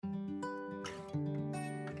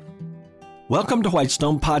Welcome to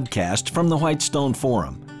Whitestone Podcast from the Whitestone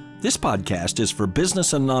Forum. This podcast is for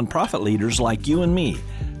business and nonprofit leaders like you and me,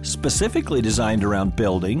 specifically designed around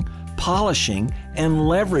building, polishing, and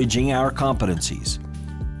leveraging our competencies.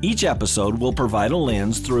 Each episode will provide a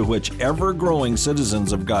lens through which ever-growing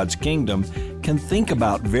citizens of God's kingdom can think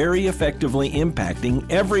about very effectively impacting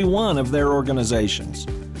every one of their organizations.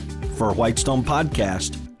 For Whitestone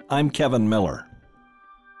Podcast, I'm Kevin Miller.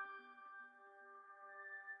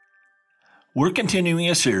 We're continuing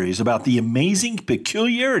a series about the amazing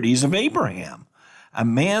peculiarities of Abraham, a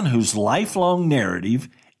man whose lifelong narrative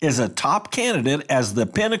is a top candidate as the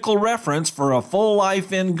pinnacle reference for a full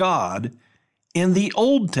life in God in the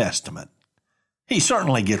Old Testament. He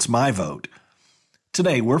certainly gets my vote.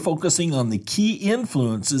 Today, we're focusing on the key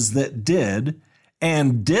influences that did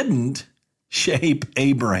and didn't shape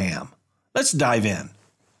Abraham. Let's dive in.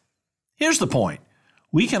 Here's the point.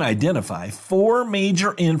 We can identify four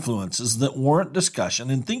major influences that warrant discussion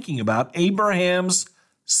in thinking about Abraham's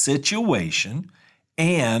situation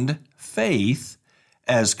and faith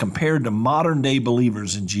as compared to modern-day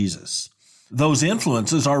believers in Jesus. Those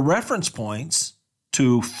influences are reference points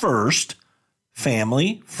to, first,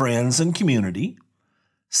 family, friends, and community.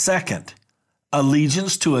 Second,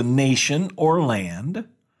 allegiance to a nation or land.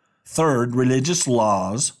 Third, religious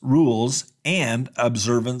laws, rules, and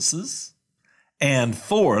observances. And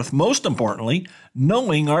fourth, most importantly,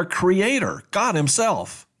 knowing our Creator, God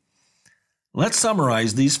Himself. Let's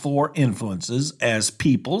summarize these four influences as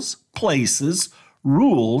peoples, places,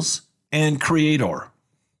 rules, and Creator.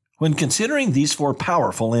 When considering these four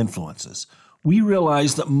powerful influences, we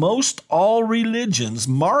realize that most all religions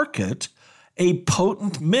market a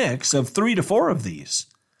potent mix of 3 to 4 of these.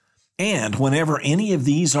 And whenever any of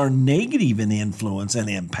these are negative in influence and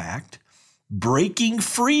impact, breaking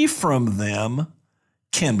free from them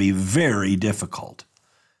can be very difficult.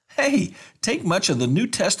 Hey, take much of the New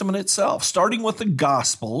Testament itself, starting with the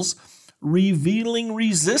Gospels, revealing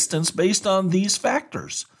resistance based on these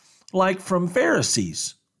factors, like from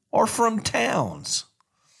Pharisees or from towns.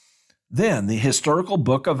 Then the historical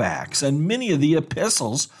book of Acts and many of the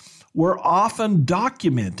epistles were often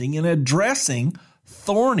documenting and addressing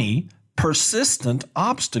thorny, persistent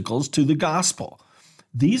obstacles to the gospel.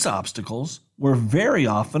 These obstacles were very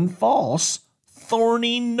often false,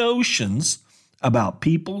 thorny notions about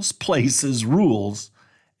peoples, places, rules,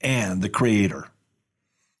 and the Creator.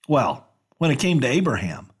 Well, when it came to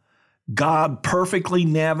Abraham, God perfectly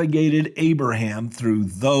navigated Abraham through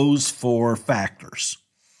those four factors.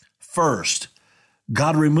 First,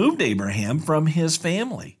 God removed Abraham from his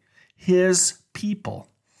family, his people.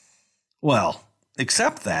 Well,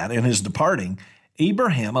 except that in his departing,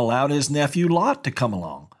 Abraham allowed his nephew Lot to come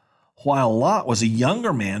along. While Lot was a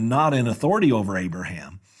younger man not in authority over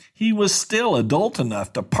Abraham, he was still adult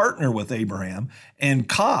enough to partner with Abraham and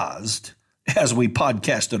caused, as we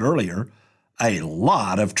podcasted earlier, a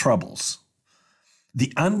lot of troubles.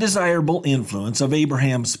 The undesirable influence of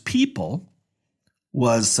Abraham's people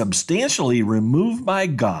was substantially removed by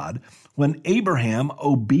God when Abraham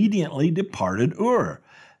obediently departed Ur,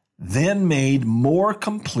 then made more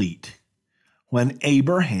complete when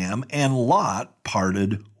Abraham and Lot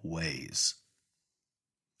parted ways.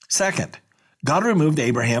 Second, God removed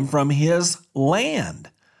Abraham from his land,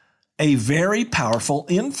 a very powerful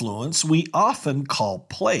influence we often call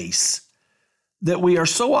place, that we are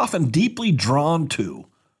so often deeply drawn to,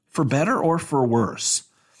 for better or for worse.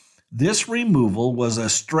 This removal was a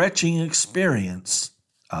stretching experience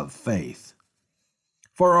of faith.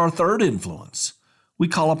 For our third influence, we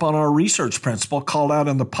call upon our research principle called out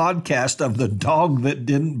in the podcast of the dog that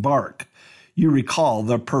didn't bark. You recall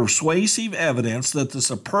the persuasive evidence that the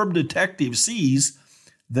superb detective sees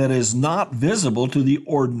that is not visible to the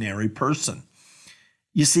ordinary person.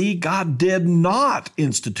 You see, God did not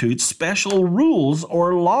institute special rules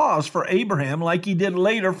or laws for Abraham like He did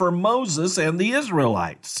later for Moses and the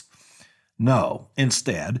Israelites. No,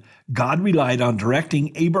 instead, God relied on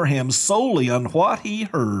directing Abraham solely on what he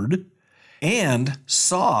heard and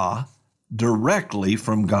saw directly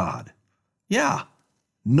from God. Yeah,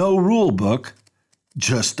 no rule book,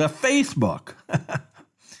 just a faith book.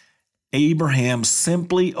 Abraham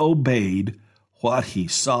simply obeyed what he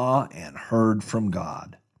saw and heard from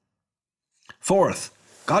God. Fourth,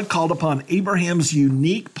 God called upon Abraham's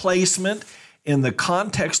unique placement in the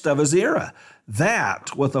context of his era,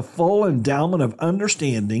 that with a full endowment of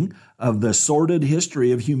understanding of the sordid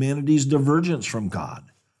history of humanity's divergence from God.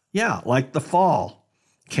 Yeah, like the fall,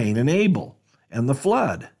 Cain and Abel, and the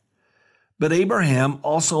flood. But Abraham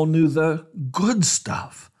also knew the good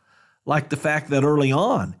stuff, like the fact that early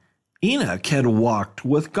on, Enoch had walked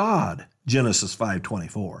with God, Genesis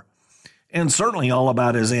 5:24. and certainly all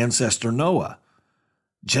about his ancestor Noah.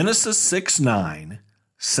 Genesis 6:9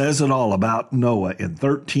 says it all about Noah in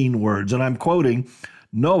 13 words, and I'm quoting,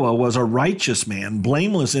 Noah was a righteous man,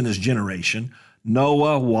 blameless in his generation.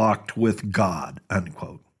 Noah walked with God,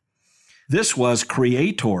 unquote. This was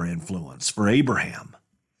creator influence for Abraham.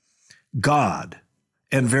 God,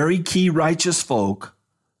 and very key righteous folk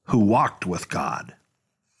who walked with God.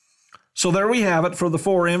 So there we have it for the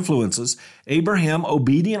four influences. Abraham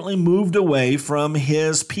obediently moved away from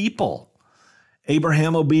his people.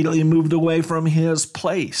 Abraham obediently moved away from his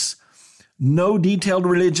place. No detailed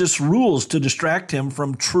religious rules to distract him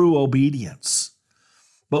from true obedience.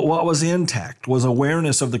 But what was intact was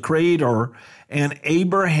awareness of the Creator and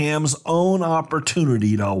Abraham's own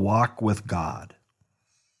opportunity to walk with God.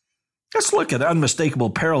 Let's look at unmistakable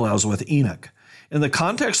parallels with Enoch. In the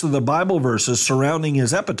context of the Bible verses surrounding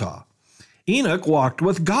his epitaph, Enoch walked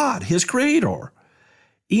with God, his Creator.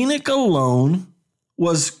 Enoch alone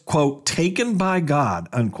was, quote, taken by God,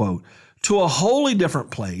 unquote, to a wholly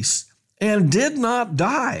different place and did not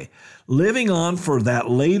die, living on for that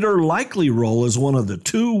later likely role as one of the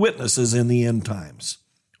two witnesses in the end times.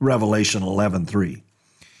 Revelation 11:3.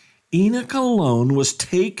 Enoch alone was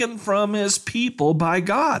taken from his people by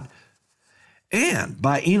God. And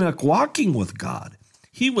by Enoch walking with God,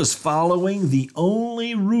 he was following the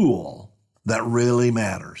only rule that really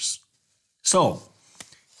matters. So,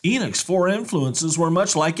 Enoch's four influences were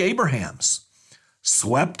much like Abraham's.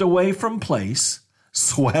 Swept away from place,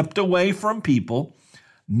 swept away from people,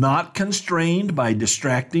 not constrained by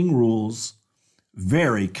distracting rules,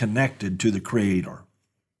 very connected to the Creator.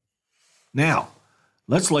 Now,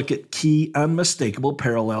 let's look at key unmistakable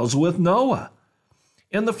parallels with Noah.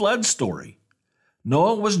 In the flood story,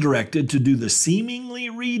 Noah was directed to do the seemingly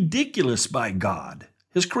ridiculous by God,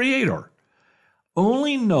 his Creator.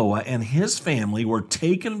 Only Noah and his family were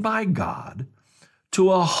taken by God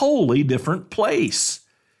to a wholly different place,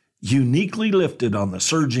 uniquely lifted on the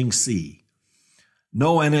surging sea.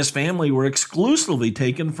 Noah and his family were exclusively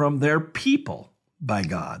taken from their people by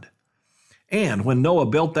God. And when Noah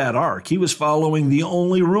built that ark, he was following the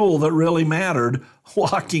only rule that really mattered,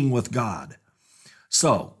 walking with God.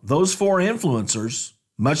 So, those four influencers,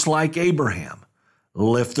 much like Abraham,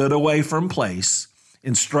 lifted away from place,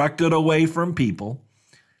 instructed away from people,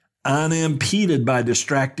 unimpeded by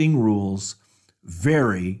distracting rules,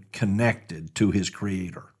 very connected to his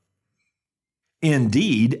Creator.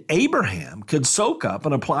 Indeed, Abraham could soak up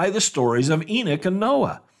and apply the stories of Enoch and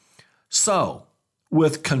Noah. So,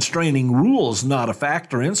 with constraining rules not a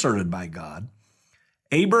factor inserted by God,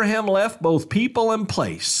 Abraham left both people and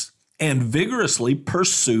place and vigorously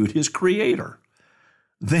pursued his Creator.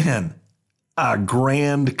 Then, a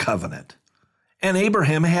grand covenant. And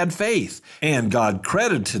Abraham had faith, and God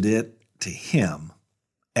credited it to him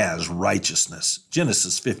as righteousness.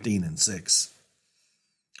 Genesis 15:6.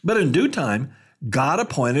 But in due time, God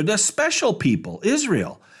appointed a special people,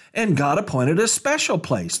 Israel, and God appointed a special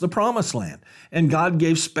place, the Promised Land, and God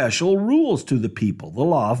gave special rules to the people, the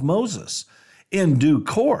law of Moses. In due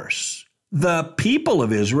course, the people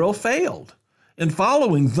of Israel failed in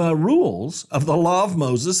following the rules of the law of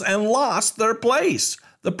Moses and lost their place,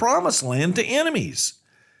 the Promised Land, to enemies.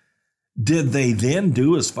 Did they then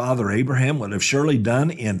do as Father Abraham would have surely done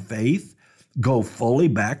in faith, go fully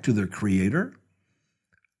back to their Creator?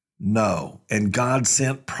 No, and God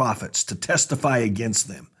sent prophets to testify against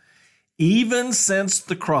them. Even since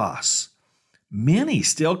the cross, many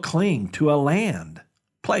still cling to a land,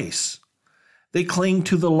 place. They cling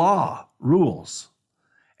to the law, rules,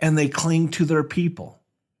 and they cling to their people,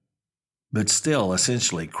 but still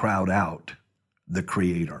essentially crowd out the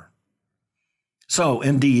Creator. So,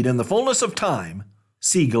 indeed, in the fullness of time,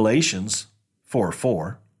 see Galatians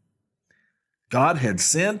 4:4, God had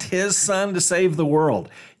sent his Son to save the world.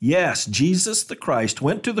 Yes, Jesus the Christ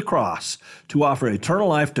went to the cross to offer eternal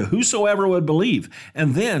life to whosoever would believe.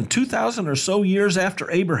 And then, 2,000 or so years after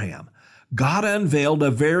Abraham, God unveiled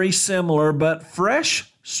a very similar but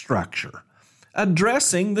fresh structure,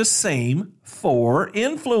 addressing the same four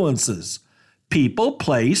influences: people,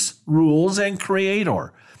 place, rules, and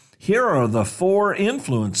Creator. Here are the four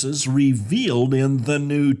influences revealed in the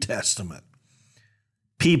New Testament.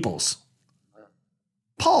 Peoples.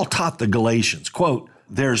 Paul taught the Galatians, quote,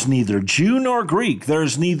 "There's neither Jew nor Greek,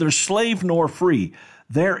 there's neither slave nor free.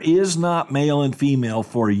 There is not male and female,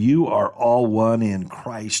 for you are all one in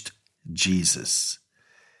Christ Jesus."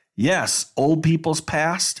 Yes, old people's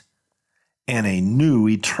past and a new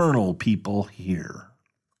eternal people here.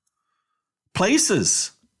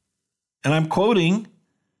 Places, and I'm quoting,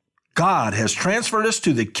 God has transferred us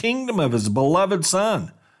to the kingdom of his beloved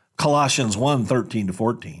Son, Colossians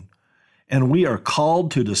 1:13-14. and we are called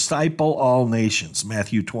to disciple all nations,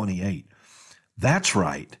 Matthew 28. That's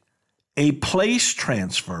right, a place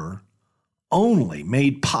transfer only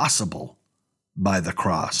made possible by the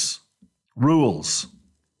cross. Rules.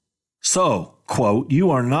 So, quote, you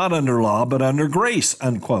are not under law, but under grace,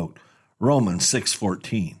 unquote, Romans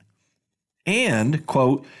 6:14. And,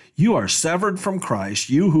 quote, you are severed from Christ,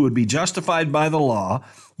 you who would be justified by the law,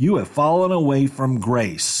 you have fallen away from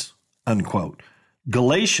grace, unquote,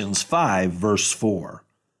 Galatians 5, verse 4.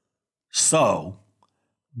 So,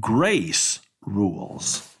 grace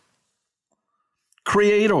rules.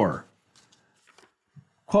 Creator.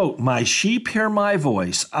 Quote, my sheep hear my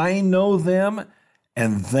voice. I know them,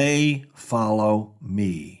 and they follow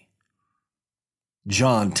me.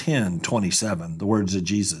 John 10:27, the words of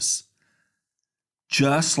Jesus.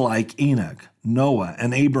 Just like Enoch, Noah,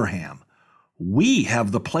 and Abraham, we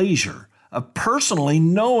have the pleasure of personally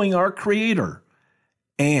knowing our Creator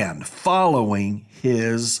and following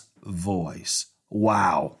His voice.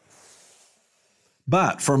 Wow.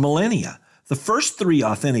 But for millennia, the first three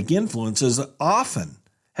authentic influences often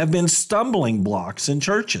have been stumbling blocks in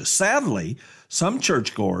churches. Sadly, some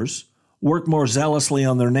churchgoers work more zealously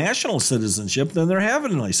on their national citizenship than their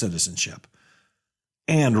heavenly citizenship.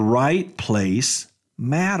 And right place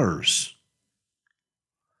matters.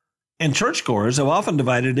 And churchgoers have often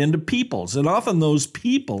divided into peoples, and often those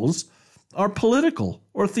peoples are political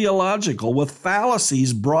or theological, with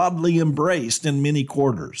fallacies broadly embraced in many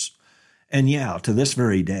quarters. And yeah, to this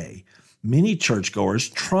very day, many churchgoers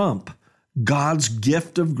trump God's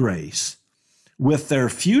gift of grace with their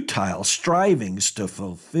futile strivings to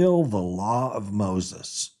fulfill the law of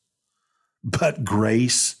Moses. But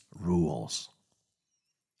grace rules.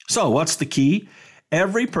 So what's the key?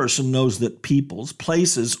 Every person knows that peoples,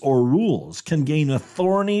 places, or rules can gain a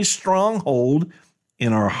thorny stronghold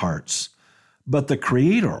in our hearts. But the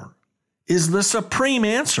Creator is the supreme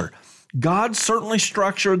answer. God certainly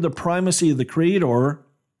structured the primacy of the Creator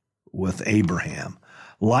with Abraham.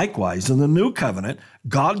 Likewise, in the New Covenant,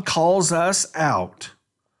 God calls us out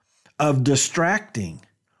of distracting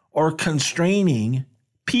or constraining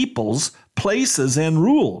peoples, places, and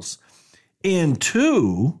rules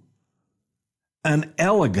into an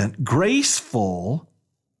elegant, graceful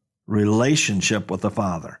relationship with the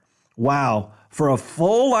Father. Wow, for a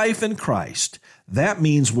full life in Christ, that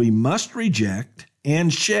means we must reject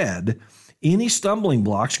and shed any stumbling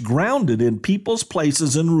blocks grounded in people's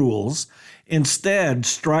places and rules, instead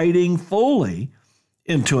striding fully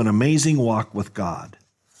into an amazing walk with God.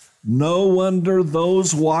 No wonder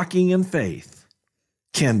those walking in faith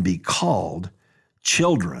can be called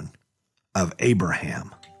children of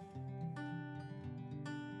Abraham.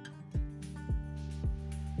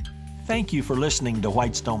 Thank you for listening to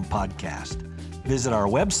Whitestone Podcast. Visit our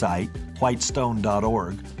website,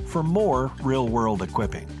 whitestone.org, for more real-world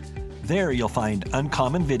equipping. There you'll find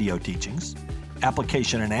uncommon video teachings,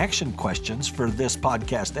 application and action questions for this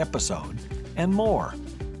podcast episode, and more.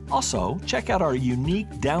 Also, check out our unique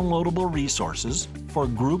downloadable resources for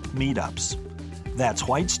group meetups. That's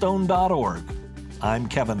whitestone.org. I'm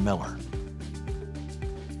Kevin Miller.